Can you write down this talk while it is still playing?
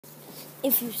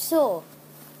if you saw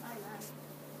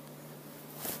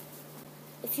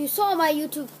my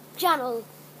YouTube channel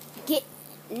get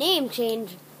name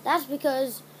change, that's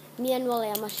because me and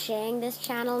William are sharing this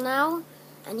channel now,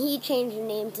 and he changed the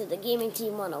name to the Gaming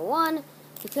Team 101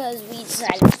 because we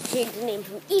decided to change the name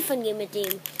from Ethan Gamer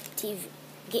Team to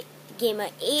Gamer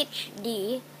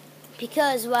HD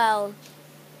because, well,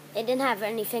 it didn't have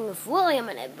anything with William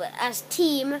in it, but as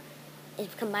team,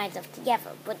 it combines them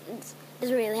together. But it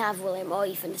doesn't really have William or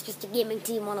Ethan. It's just a Gaming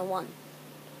Team 101.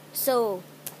 So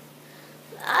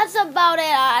that's about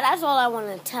it. That's all I want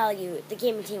to tell you. The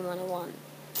Gaming Team 101.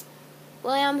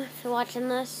 William, if you're watching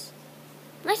this,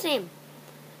 nice name.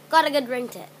 Got a good ring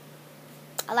to it.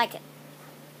 I like it.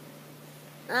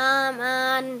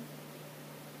 And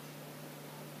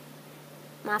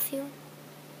Matthew,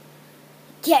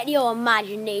 get your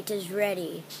imaginators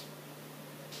ready,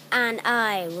 and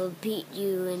I will beat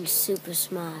you in Super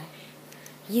Smash.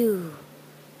 You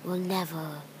will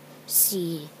never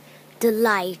see the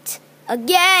light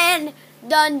again.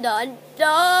 Dun dun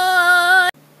dun.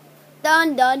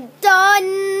 Dun dun dun.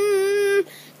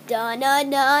 Dun dun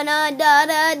dun dun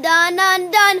dun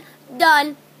dun dun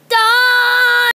dun.